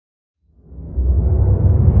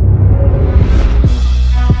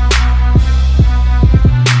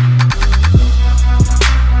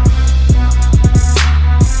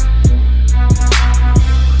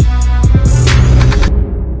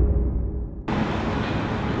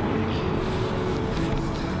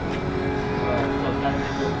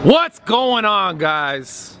What's going on,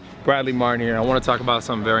 guys? Bradley Martin here. I want to talk about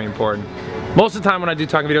something very important. Most of the time when I do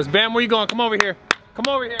talking videos, Bam, where you going? Come over here.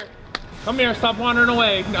 Come over here. Come here, stop wandering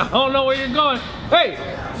away. I don't know where you're going. Hey,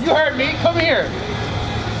 you heard me. Come here.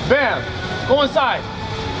 Bam, go inside.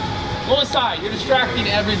 Go inside. You're distracting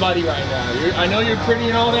everybody right now. I know you're pretty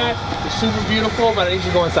and all that. You're super beautiful, but I need you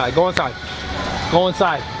to go inside. Go inside. Go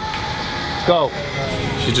inside. Go.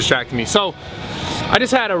 She's distracting me. So, I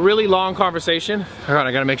just had a really long conversation. Hold on,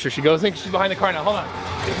 I gotta make sure she goes. I think she's behind the car now. Hold on.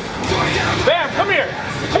 Bam, come here.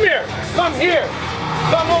 Come here. Come here.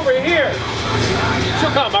 Come over here.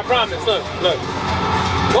 She'll come, I promise. Look, look.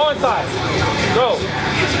 Go inside. Go.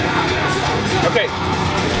 Okay.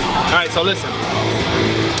 Alright, so listen.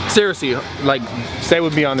 Seriously, like, stay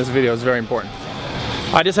with me on this video. It's very important.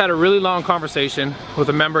 I just had a really long conversation with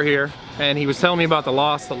a member here, and he was telling me about the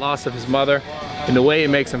loss of his mother, and the way it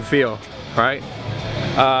makes him feel, right?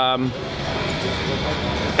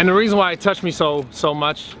 And the reason why it touched me so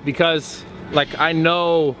much, because like I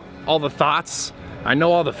know all the thoughts, I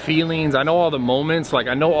know all the feelings, I know all the moments, like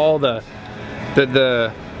I know all the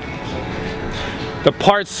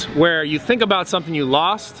parts where you think about something you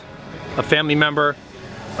lost, a family member,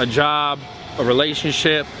 a job, a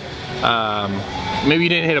relationship, maybe you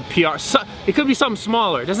didn't hit a PR, it could be something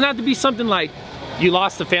smaller. It doesn't have to be something like you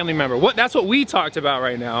lost a family member. That's what we talked about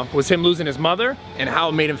right now, was him losing his mother and how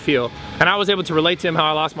it made him feel. And I was able to relate to him how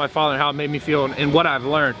I lost my father and how it made me feel and what I've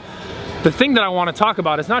learned. The thing that I want to talk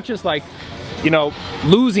about is not just like, you know,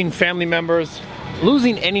 losing family members,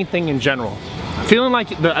 losing anything in general. Feeling like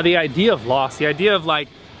the idea of loss, the idea of like,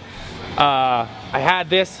 I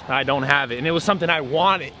had this, I don't have it. And it was something I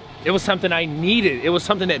wanted. It was something I needed. It was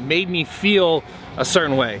something that made me feel a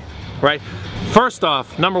certain way, right? First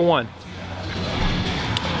off, number one,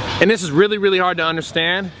 and this is really, really hard to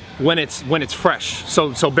understand when it's fresh.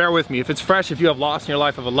 So bear with me. If it's fresh, if you have lost in your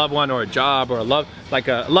life of a loved one or a job or a loved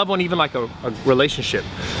one, even like a relationship,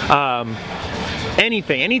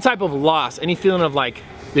 anything, any type of loss, any feeling of like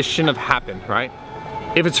this shouldn't have happened, right?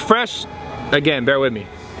 If it's fresh, again, bear with me.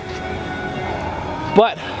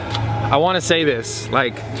 But I want to say this,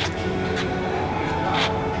 like,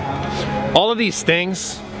 all of these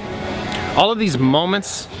things, all of these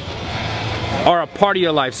moments are a part of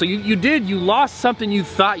your life. So you lost something you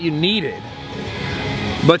thought you needed,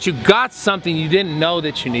 but you got something you didn't know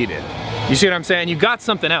that you needed. You see what I'm saying? You got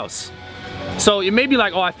something else. So it may be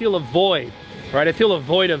like, oh, I feel a void, right? I feel a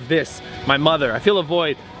void of this, my mother. I feel a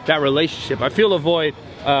void, that relationship. I feel a void,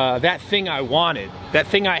 that thing I wanted, that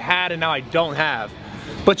thing I had and now I don't have.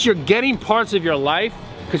 But you're getting parts of your life,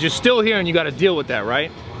 because you're still here and you got to deal with that,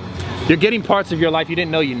 right? You're getting parts of your life you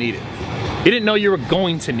didn't know you needed. You didn't know you were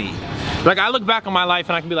going to need. Like, I look back on my life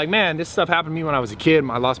and I can be like, man, this stuff happened to me when I was a kid.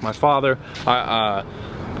 I lost my father.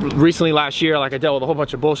 Recently last year, like, I dealt with a whole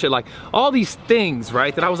bunch of bullshit. Like, all these things,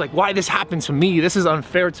 right, that I was like, why this happened to me? This is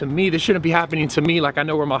unfair to me. This shouldn't be happening to me. Like, I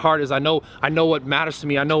know where my heart is. I know what matters to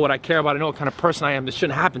me. I know what I care about. I know what kind of person I am. This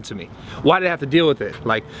shouldn't happen to me. Why did I have to deal with it?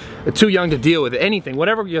 Like, too young to deal with it. Anything,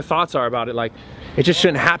 whatever your thoughts are about it, like, it just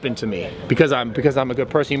shouldn't happen to me because I'm a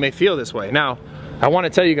good person. You may feel this way. Now, I want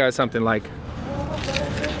to tell you guys something. Like,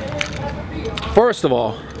 first of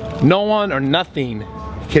all, no one or nothing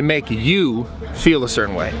can make you feel a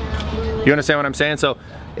certain way. You understand what I'm saying? So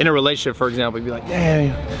in a relationship, for example, you'd be like,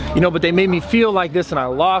 yeah, you know, but they made me feel like this and I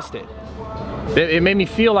lost it. It made me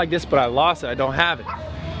feel like this, but I lost it. I don't have it.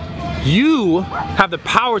 You have the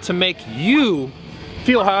power to make you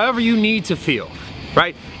feel however you need to feel,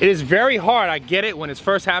 right? It is very hard, I get it, when it's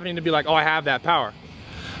first happening to be like, oh, I have that power.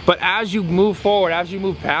 But as you move forward, as you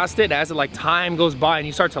move past it, as like time goes by and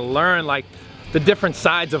you start to learn like the different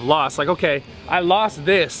sides of loss, like, okay, I lost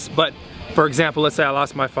this, but for example, let's say I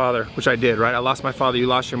lost my father, which I did, right? I lost my father, you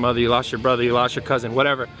lost your mother, you lost your brother, you lost your cousin,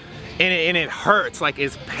 whatever. And it hurts, like,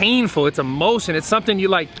 it's painful, it's emotion, it's something you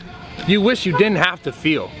like, you wish you didn't have to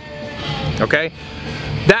feel, okay?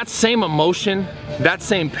 That same emotion, that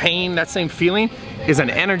same pain, that same feeling is an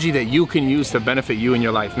energy that you can use to benefit you in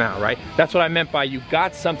your life now, right? That's what I meant by you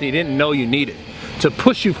got something you didn't know you needed to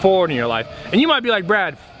push you forward in your life. And you might be like,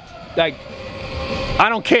 Brad, like, I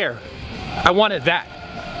don't care. I wanted that.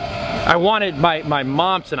 I wanted my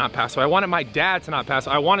mom to not pass away. I wanted my dad to not pass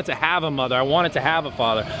away. I wanted to have a mother. I wanted to have a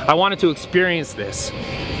father. I wanted to experience this,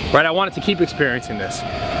 right? I wanted to keep experiencing this.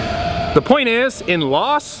 The point is, in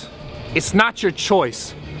loss, it's not your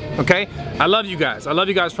choice, okay? I love you guys. I love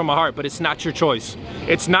you guys from my heart, but it's not your choice.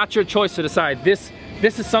 It's not your choice to decide this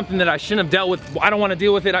is something that I shouldn't have dealt with. I don't want to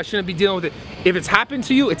deal with it. I shouldn't be dealing with it. If it's happened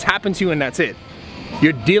to you, it's happened to you and that's it.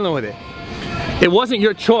 You're dealing with it. It wasn't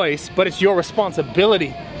your choice, but it's your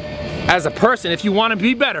responsibility as a person. If you want to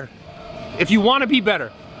be better,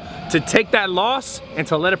 to take that loss and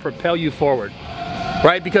to let it propel you forward,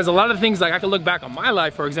 right? Because a lot of things, like I can look back on my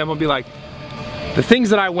life, for example, and be like, the things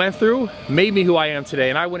that I went through made me who I am today,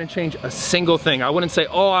 and I wouldn't change a single thing. I wouldn't say,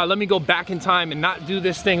 oh, let me go back in time and not do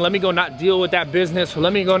this thing. Let me go not deal with that business, or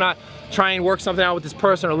let me go not try and work something out with this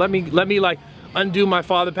person, or let me like undo my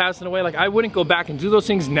father passing away. Like, I wouldn't go back and do those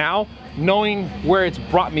things now, knowing where it's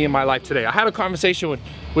brought me in my life today. I had a conversation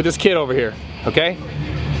with this kid over here, okay?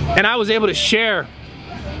 And I was able to share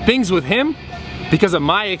things with him because of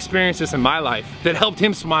my experiences in my life that helped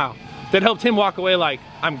him smile, that helped him walk away like,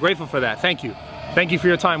 I'm grateful for that, thank you. Thank you for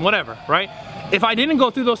your time, whatever, right? If I didn't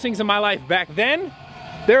go through those things in my life back then,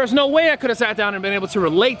 there is no way I could have sat down and been able to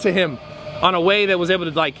relate to him on a way that was able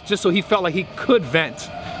to, like, just so he felt like he could vent.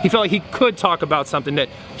 He felt like he could talk about something that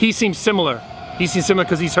he seems similar. He seems similar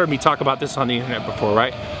because he's heard me talk about this on the internet before,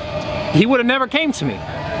 right? He would have never came to me.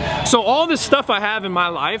 So all this stuff I have in my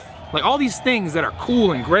life, like all these things that are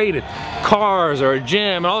cool and great, and cars or a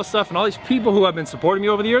gym and all this stuff, and all these people who have been supporting me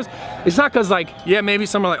over the years, it's not because, like, yeah, maybe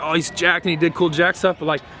some are like, oh, he's jacked and he did cool jack stuff, but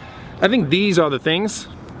like, I think these are the things,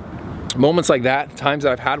 moments like that, times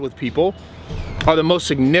that I've had with people, are the most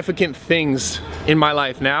significant things in my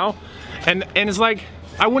life now. And it's like,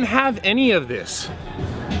 I wouldn't have any of this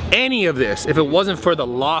if it wasn't for the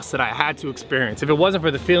loss that I had to experience, if it wasn't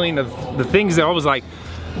for the feeling of the things that I was like,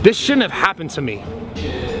 this shouldn't have happened to me.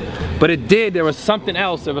 But it did. There was something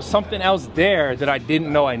else. There was something else there that I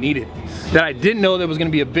didn't know I needed, that I didn't know that was going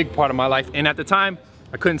to be a big part of my life. And at the time,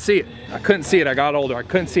 I couldn't see it. I couldn't see it. I got older. I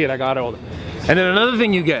couldn't see it. I got older. And then another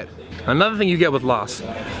thing you get with loss,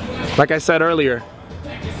 like I said earlier,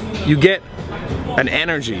 you get an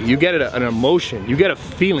energy, you get an emotion, you get a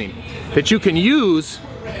feeling that you can use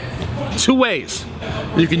two ways.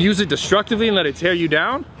 You can use it destructively and let it tear you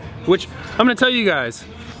down, which I'm going to tell you guys,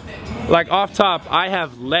 like off top, I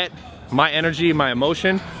have let my energy, my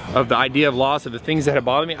emotion of the idea of loss, of the things that have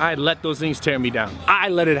bothered me, I let those things tear me down. I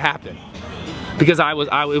let it happen because it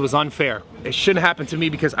was unfair. It shouldn't happen to me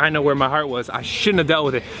because I know where my heart was. I shouldn't have dealt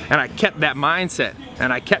with it. And I kept that mindset,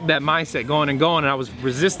 and I kept that mindset going and going, and I was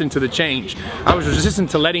resistant to the change. I was resistant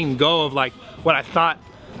to letting go of like what I thought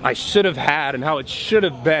I should have had and how it should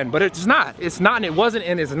have been. But it's not and it wasn't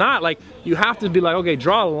and it's not. Like, you have to be like, okay,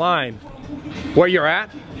 draw a line where you're at,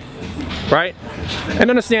 right? And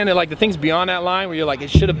understand that like the things beyond that line where you're like, it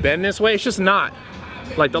should have been this way, it's just not.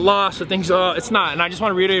 Like the loss, the things, it's not. And I just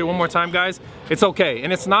want to reiterate it one more time, guys. It's okay.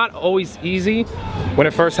 And it's not always easy when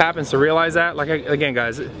it first happens to realize that. Like, again,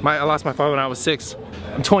 guys, I lost my father when I was 6.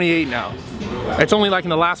 I'm 28 now. It's only like in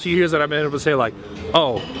the last few years that I've been able to say like,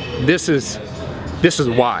 oh, this is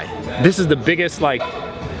why. This is the biggest like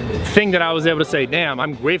thing that I was able to say, damn,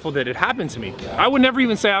 I'm grateful that it happened to me. I would never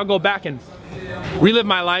even say I'll go back and relive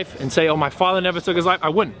my life and say, oh, my father never took his life. I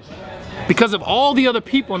wouldn't. Because of all the other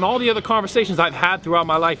people and all the other conversations I've had throughout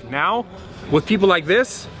my life now with people like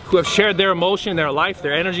this who have shared their emotion, their life,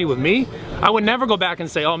 their energy with me, I would never go back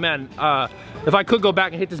and say, oh man, if I could go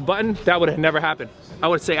back and hit this button, that would have never happened. I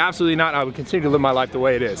would say absolutely not. I would continue to live my life the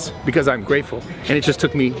way it is because I'm grateful. And it just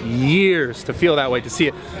took me years to feel that way, to see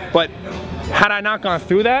it. But had I not gone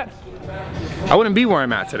through that, I wouldn't be where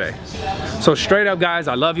I'm at today. So straight up, guys,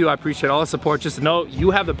 I love you. I appreciate all the support. Just know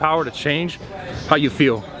you have the power to change how you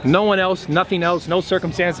feel. No one else, nothing else, no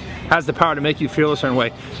circumstance has the power to make you feel a certain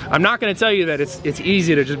way. I'm not going to tell you that it's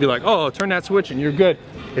easy to just be like, oh, turn that switch and you're good.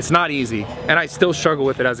 It's not easy. And I still struggle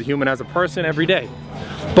with it as a human, as a person every day.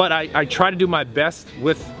 But I try to do my best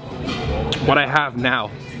with what I have now.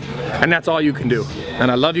 And that's all you can do.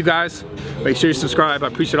 And I love you guys. Make sure you subscribe. I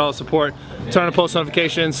appreciate all the support. Turn on post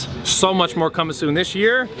notifications. So much more coming soon this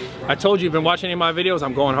year. I told you, you've been watching any of my videos,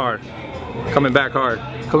 I'm going hard. Coming back hard.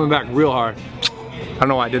 Coming back real hard. I don't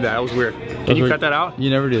know why I did that. That was weird. Can you cut that out? You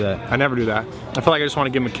never do that. I never do that. I feel like I just want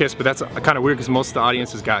to give him a kiss, but that's kind of weird because most of the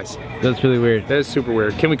audience is guys. That's really weird. That is super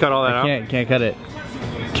weird. Can we cut all that out? Can't cut it.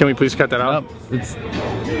 Can we please cut that out? Nope. It's...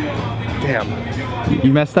 Damn.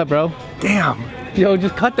 You messed up, bro. Damn. Yo,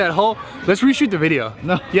 just cut that whole... Let's reshoot the video.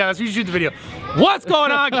 No. Yeah, let's reshoot the video. What's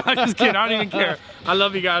going on, guys? Just kidding. I don't even care. I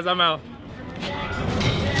love you guys. I'm out.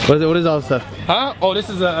 What is all this stuff? Huh? Oh, this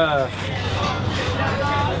is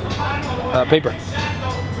paper.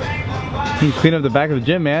 You clean up the back of the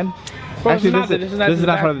gym, man. Bro, actually, this is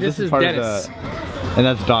not part of this is part Dennis. of the... And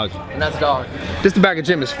that's dog. And that's dog. Just the back of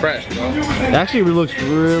the gym is fresh, bro. It actually looks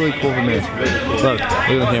really cool from here. Look at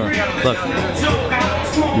the camera. Look.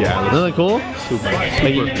 Yeah, isn't it cool? Super.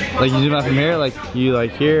 Like you zoom out from here, like you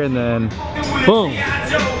like here and then boom.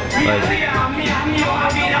 Like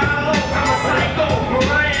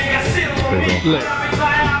pretty cool. Lit.